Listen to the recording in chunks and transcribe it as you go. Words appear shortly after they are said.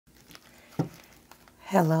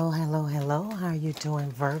Hello, hello, hello. How are you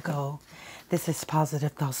doing, Virgo? This is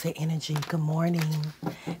Positive Thoughts and Energy. Good morning,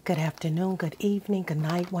 good afternoon, good evening, good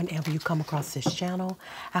night, whenever you come across this channel.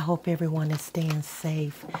 I hope everyone is staying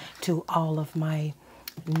safe. To all of my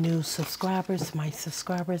new subscribers, my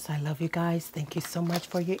subscribers, I love you guys. Thank you so much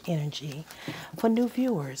for your energy. For new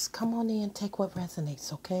viewers, come on in, take what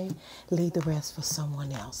resonates, okay? Leave the rest for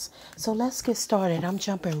someone else. So let's get started. I'm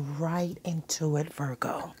jumping right into it,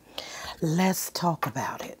 Virgo. Let's talk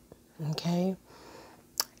about it, okay?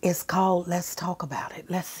 It's called Let's Talk About It.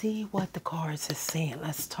 Let's see what the cards is saying.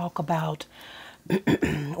 Let's talk about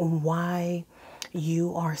why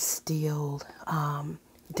you are still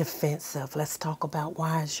defensive. Let's talk about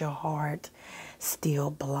why is your heart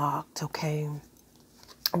still blocked, okay?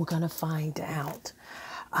 We're going to find out.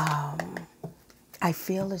 I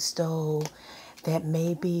feel as though that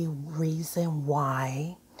may be reason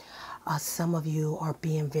why some of you are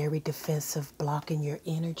being very defensive, blocking your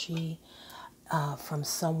energy from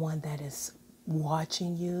someone that is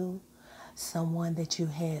watching you, someone that you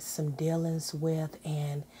had some dealings with,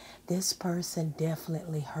 and this person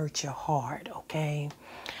definitely hurt your heart, okay?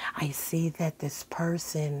 I see that this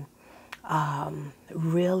person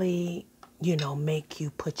really, make you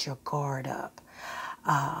put your guard up.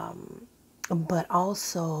 But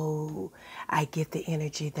also, I get the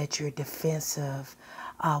energy that you're defensive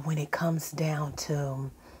when it comes down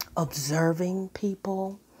to observing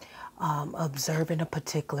people, observing a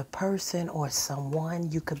particular person or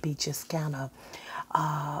someone. You could be just kind of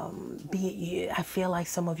I feel like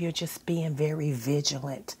some of you are just being very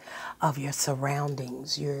vigilant of your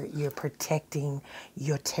surroundings. You're protecting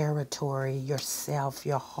your territory, yourself,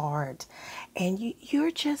 your heart, and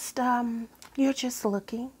you're just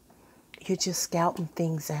looking. You're just scouting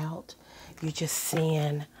things out. You're just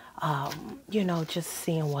seeing, just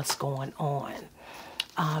seeing what's going on.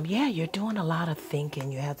 Yeah, you're doing a lot of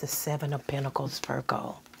thinking. You have the Seven of Pentacles,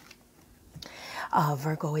 Virgo.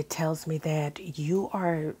 Virgo, it tells me that you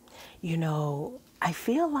are, I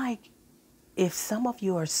feel like if some of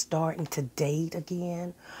you are starting to date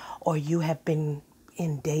again, or you have been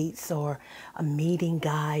in dates or meeting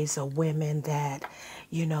guys or women that,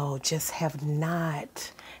 just have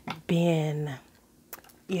not been,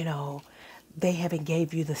 you know, they haven't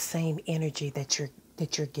gave you the same energy that you're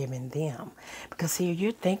giving them. Because here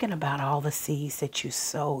you're thinking about all the seeds that you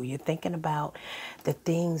sow. You're thinking about the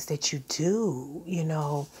things that you do,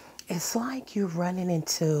 It's like you're running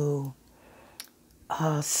into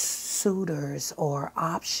suitors or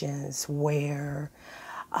options where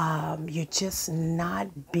you're just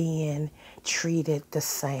not being treated the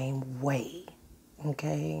same way.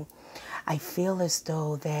 Okay? I feel as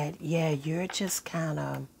though that, yeah, you're just kind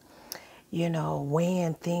of,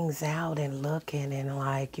 weighing things out and looking and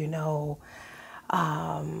like,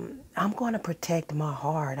 I'm going to protect my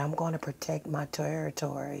heart. I'm going to protect my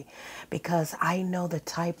territory because I know the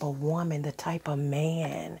type of woman, the type of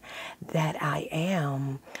man that I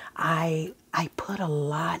am. I put a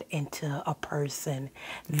lot into a person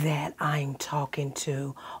that I'm talking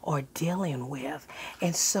to or dealing with.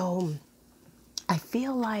 And so I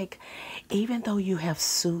feel like even though you have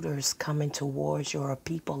suitors coming towards you or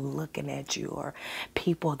people looking at you or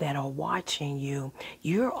people that are watching you,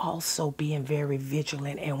 you're also being very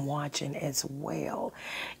vigilant and watching as well.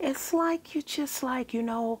 It's like you just like,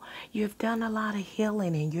 you've done a lot of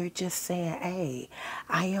healing and you're just saying, hey,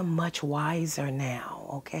 I am much wiser now,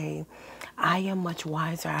 okay? I am much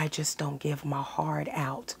wiser. I just don't give my heart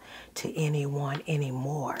out to anyone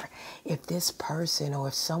anymore. If this person or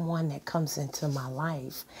if someone that comes into my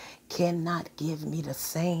life cannot give me the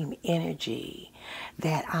same energy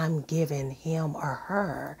that I'm giving him or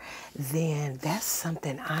her, then that's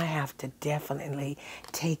something I have to definitely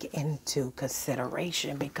take into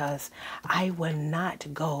consideration because I will not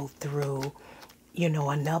go through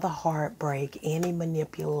another heartbreak, any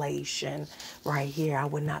manipulation right here. I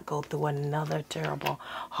would not go through another terrible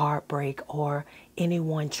heartbreak or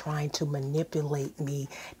anyone trying to manipulate me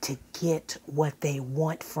to get what they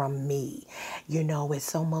want from me.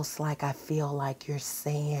 It's almost like I feel like you're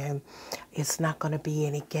saying it's not going to be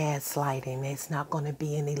any gaslighting. It's not going to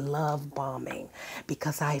be any love bombing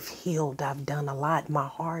because I've healed. I've done a lot. My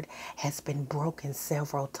heart has been broken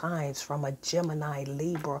several times from a Gemini,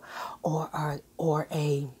 Libra, or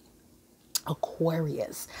a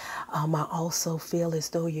Aquarius. I also feel as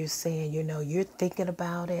though you're saying, you're thinking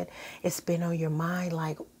about it. It's been on your mind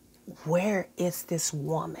like, where is this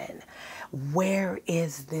woman? Where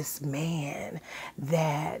is this man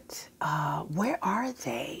that, where are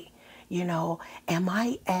they? You know, am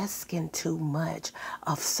I asking too much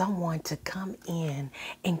of someone to come in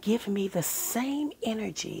and give me the same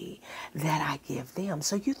energy that I give them?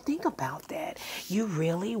 So you think about that. You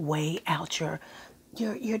really weigh out your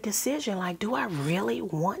decision. Like, do I really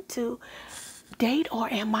want to date,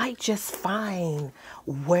 or am I just fine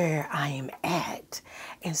where I am at?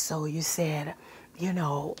 And so you said, you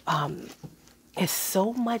know, it's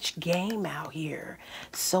so much game out here,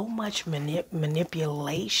 so much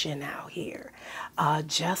manipulation out here.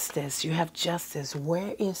 Justice, you have justice.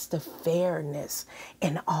 Where is the fairness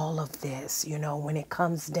in all of this? You know, when it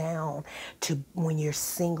comes down to when you're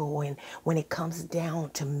single and when it comes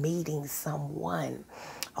down to meeting someone.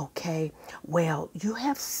 Okay, well, you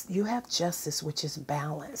have justice, which is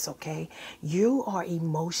balance. Okay, you are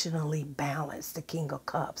emotionally balanced, the King of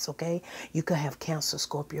Cups. Okay, you could have Cancer,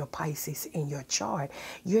 Scorpio, Pisces in your chart.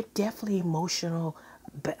 You're definitely emotional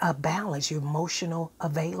balance. You're emotional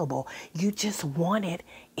available. You just want it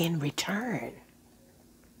in return.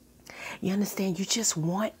 You understand? You just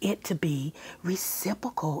want it to be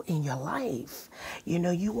reciprocal in your life. You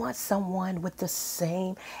know, you want someone with the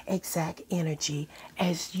same exact energy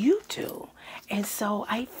as you do. And so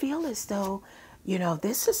I feel as though, you know,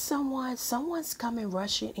 this is someone's coming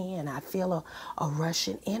rushing in. I feel a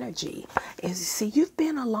rushing energy. See, you've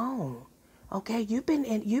been alone. Okay, you've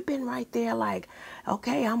been right there like,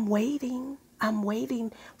 okay, I'm waiting. I'm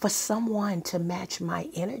waiting for someone to match my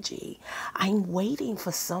energy. I'm waiting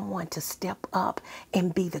for someone to step up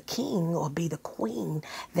and be the king or be the queen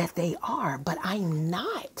that they are. But I'm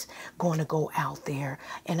not going to go out there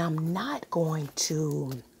and I'm not going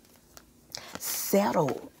to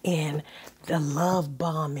settle in the love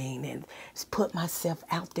bombing and put myself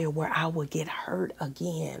out there where I will get hurt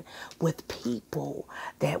again with people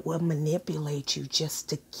that will manipulate you just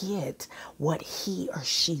to get what he or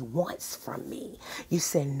she wants from me. You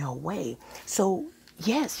said, no way. So,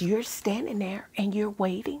 yes, you're standing there and you're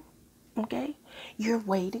waiting. Okay? You're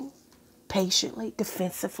waiting patiently,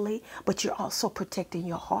 defensively, but you're also protecting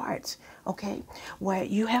your heart. Okay? Where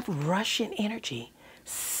you have Russian energy.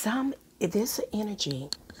 This energy,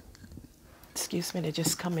 excuse me, to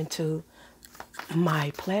just come into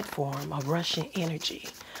my platform, a Russian energy.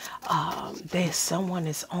 There's someone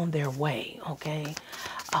is on their way, okay?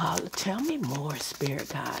 Tell me more, spirit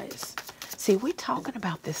guys. See, we're talking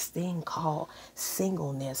about this thing called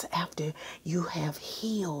singleness after you have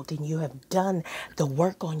healed and you have done the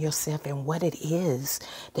work on yourself and what it is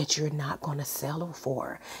that you're not going to settle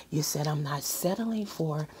for. You said, I'm not settling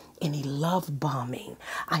for any love bombing.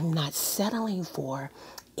 I'm not settling for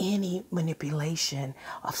any manipulation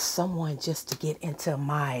of someone just to get into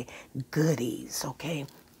my goodies, okay?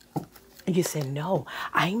 You said, no,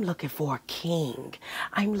 I'm looking for a king.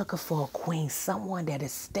 I'm looking for a queen, someone that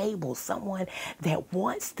is stable, someone that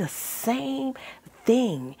wants the same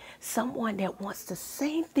thing, someone that wants the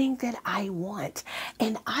same thing that I want.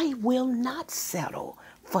 And I will not settle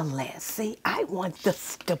for less. See, I want the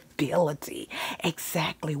stability.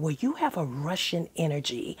 Exactly. Where you have a Russian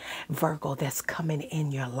energy, Virgo, that's coming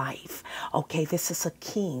in your life. Okay, this is a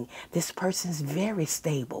king. This person's very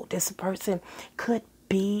stable. This person could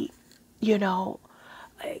be, you know,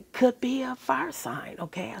 it could be a fire sign.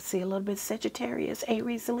 Okay, I see a little bit Sagittarius,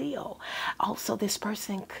 Aries, Leo. Also, this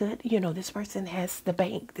person could, you know, this person has the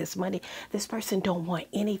bank, this money. This person don't want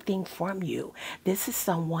anything from you. This is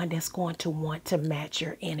someone that's going to want to match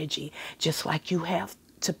your energy, just like you have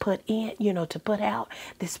to put in, you know, to put out.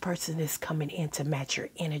 This person is coming in to match your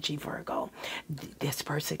energy, Virgo. This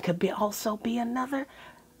person could be also be another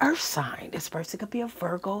earth sign. This person could be a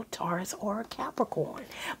Virgo, Taurus, or a Capricorn.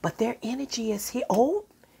 But their energy is here. Oh,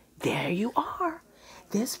 there you are.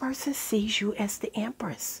 This person sees you as the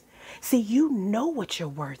Empress. See, you know what your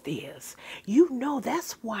worth is. You know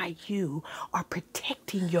that's why you are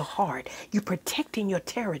protecting your heart. You're protecting your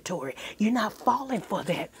territory. You're not falling for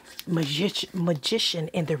that magician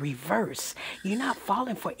in the reverse. You're not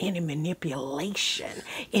falling for any manipulation,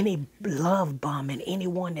 any love bombing,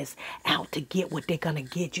 anyone that's out to get what they're going to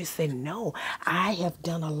get. You say, no, I have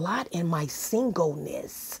done a lot in my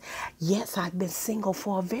singleness. Yes, I've been single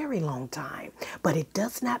for a very long time, but it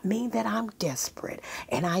does not mean that I'm desperate.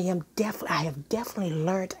 And I have definitely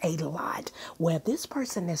learned a lot. Where this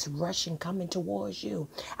person that's rushing coming towards you,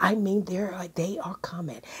 I mean, they are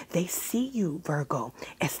coming. They see you, Virgo,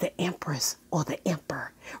 as the Empress or the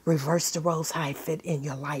Emperor. Reverse the roles how it fit in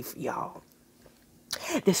your life, y'all.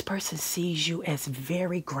 This person sees you as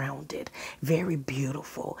very grounded, very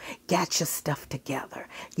beautiful, got your stuff together,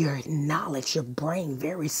 your knowledge, your brain,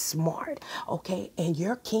 very smart, okay? And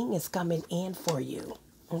your king is coming in for you,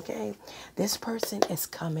 okay? This person is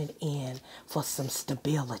coming in for some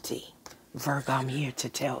stability. Virgo, I'm here to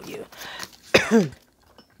tell you.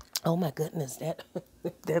 Oh my goodness, that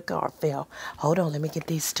that card fell. Hold on, let me get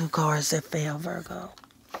these two cards that fell, Virgo.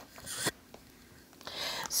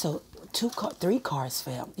 So three cards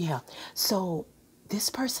fell. Yeah. So this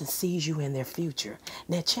person sees you in their future.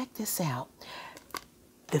 Now check this out.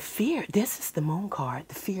 The fear, this is the moon card,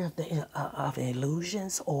 the fear of the of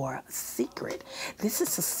illusions or secret. This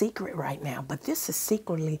is a secret right now, but this is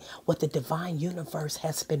secretly what the divine universe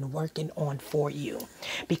has been working on for you,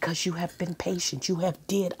 because you have been patient. You have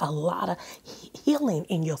did a lot of healing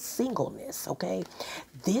in your singleness, okay?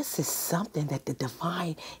 This is something that the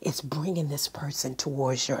divine is bringing this person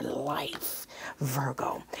towards your life,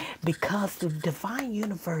 Virgo, because the divine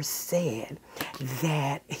universe said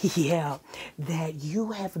that, yeah, that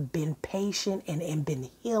you have been patient and been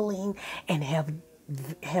healing and have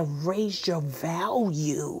raised your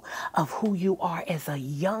value of who you are as a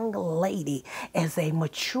young lady, as a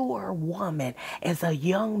mature woman, as a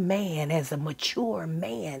young man, as a mature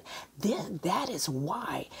man. Then that is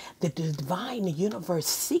why the divine universe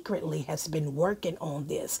secretly has been working on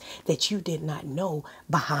this that you did not know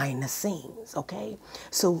behind the scenes. Okay,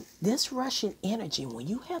 so this Russian energy, when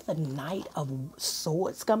you have the Knight of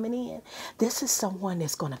Swords coming in, this is someone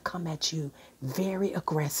that's going to come at you very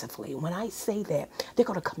aggressively. When I say that, they're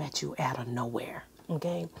going to come at you out of nowhere.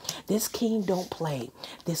 Okay, this king don't play.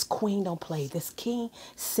 This queen don't play. This king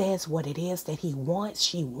says what it is that he wants,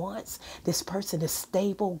 she wants. This person is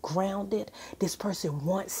stable, grounded. This person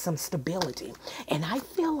wants some stability. And I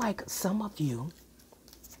feel like some of you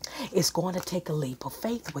is going to take a leap of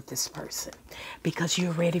faith with this person because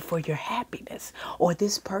you're ready for your happiness, or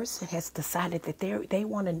this person has decided that they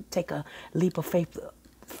want to take a leap of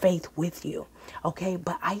faith with you. Okay,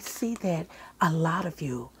 but I see that a lot of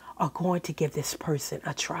you are going to give this person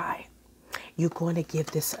a try. You're going to give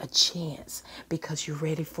this a chance because you're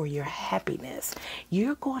ready for your happiness.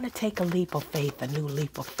 You're going to take a leap of faith, a new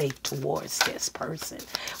leap of faith towards this person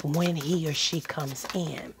when he or she comes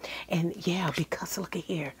in. And yeah, because look at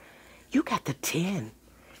here, you got the 10.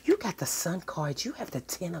 You got the Sun cards. You have the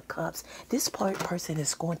 10 of Cups. This person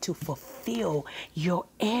is going to fulfill your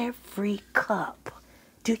every cup.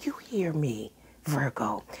 Do you hear me,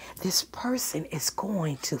 Virgo? This person is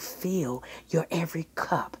going to fill your every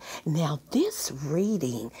cup. Now, this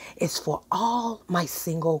reading is for all my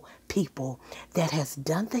single people that has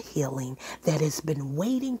done the healing, that has been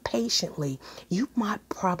waiting patiently. You might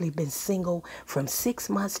probably been single from 6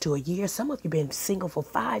 months to a year. Some of you been single for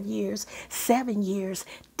 5 years, 7 years,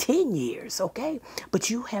 10 years, okay? But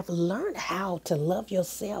you have learned how to love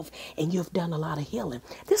yourself and you've done a lot of healing.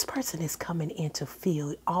 This person is coming in to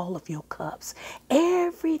fill all of your cups.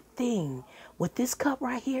 Everything with this cup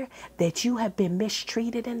right here that you have been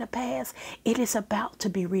mistreated in the past, it is about to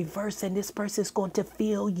be reversed, and this person is going to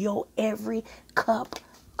fill your every cup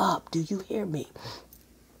up. Do you hear me?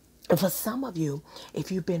 And for some of you,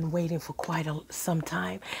 if you've been waiting for quite some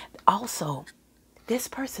time, also, this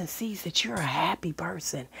person sees that you're a happy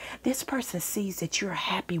person. This person sees that you're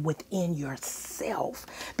happy within yourself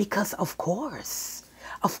because, of course,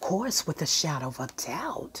 with a shadow of a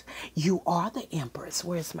doubt, you are the Empress.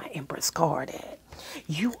 Where's my Empress card at?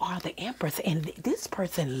 You are the Empress, and this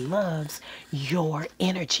person loves your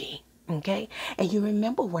energy. Okay, and you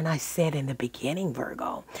remember when I said in the beginning,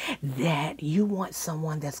 Virgo, that you want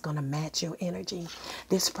someone that's going to match your energy?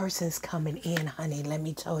 This person's coming in, honey. Let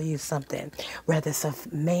me tell you something. Whether it's a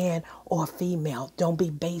man or female, don't be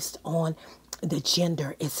based on the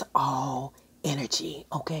gender. It's all energy,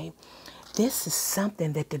 okay? This is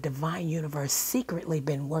something that the divine universe secretly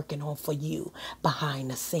been working on for you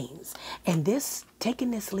behind the scenes. And this,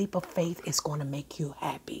 taking this leap of faith is going to make you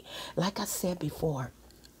happy. Like I said before,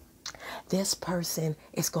 this person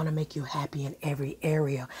is going to make you happy in every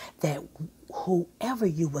area that whoever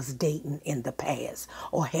you was dating in the past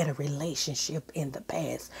or had a relationship in the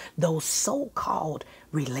past, those so-called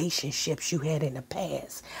relationships you had in the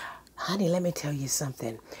past, honey, let me tell you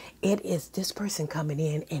something. It is this person coming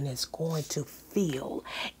in and is going to fill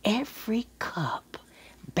every cup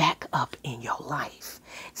back up in your life.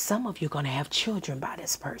 Some of you are going to have children by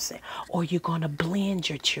this person, or you're going to blend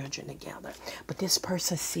your children together. But this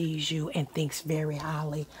person sees you and thinks very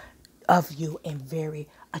highly of you and very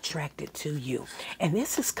attracted to you. And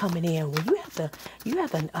this is coming in when you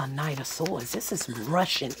have a Knight of Swords. This is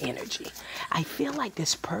Russian energy. I feel like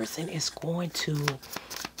this person is going to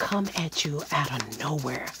come at you out of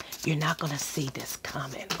nowhere. You're not going to see this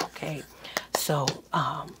coming, okay? So,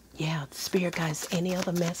 Yeah, Spirit guys, any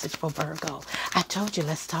other message for Virgo? I told you,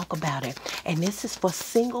 let's talk about it. And this is for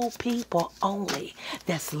single people only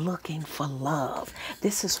that's looking for love.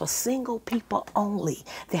 This is for single people only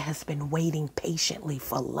that has been waiting patiently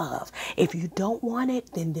for love. If you don't want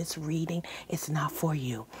it, then this reading is not for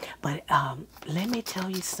you. But let me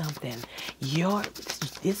tell you something.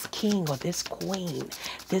 This king or this queen,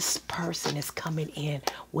 this person is coming in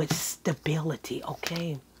with stability,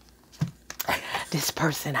 okay? This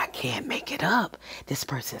person, I can't make it up. This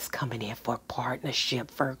person's coming in for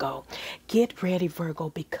partnership, Virgo. Get ready, Virgo,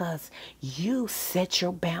 because you set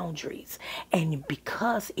your boundaries. And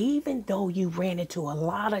because even though you ran into a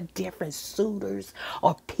lot of different suitors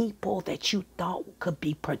or people that you thought could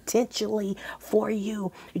be potentially for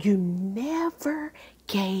you, you never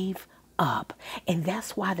gave up. And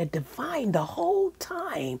that's why the divine, the whole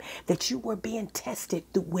time that you were being tested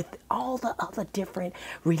with all the other different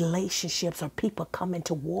relationships or people coming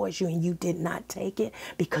towards you, and you did not take it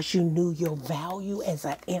because you knew your value as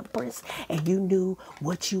an empress and you knew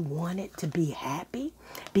what you wanted to be happy.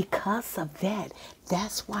 Because of that,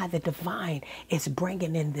 that's why the divine is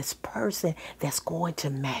bringing in this person that's going to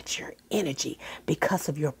match your energy because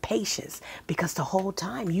of your patience. Because the whole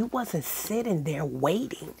time you wasn't sitting there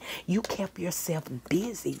waiting. You kept yourself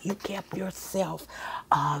busy. You kept yourself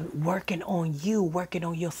working on you, working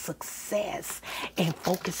on your success and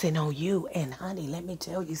focusing on you. And honey, let me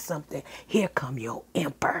tell you something. Here come your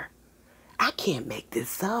emperor. I can't make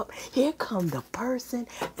this up. Here come the person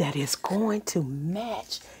that is going to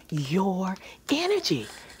match your energy.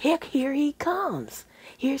 Here he comes.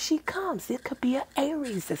 Here she comes. It could be an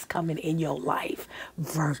Aries that's coming in your life,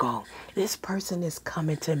 Virgo. This person is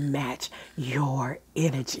coming to match your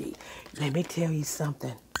energy. Let me tell you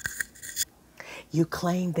something. You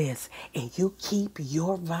claim this and you keep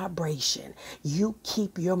your vibration. You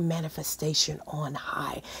keep your manifestation on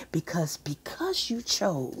high because you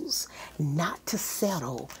chose not to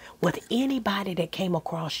settle with anybody that came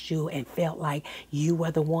across you and felt like you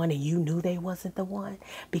were the one and you knew they wasn't the one.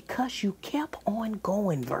 Because you kept on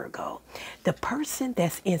going, Virgo. The person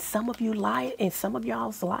that's in some of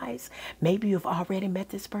y'all's lives, maybe you've already met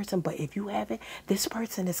this person, but if you haven't, this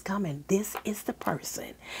person is coming. This is the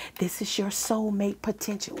person. This is your soulmate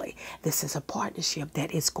potentially. This is a partnership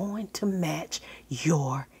that is going to match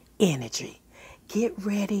your energy. Get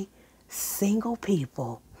ready, single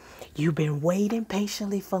people. You've been waiting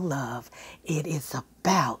patiently for love. It is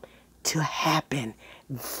about to happen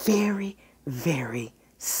very, very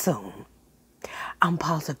soon. I'm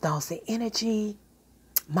Positive Thoughts and Energy,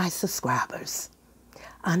 my subscribers.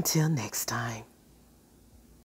 Until next time.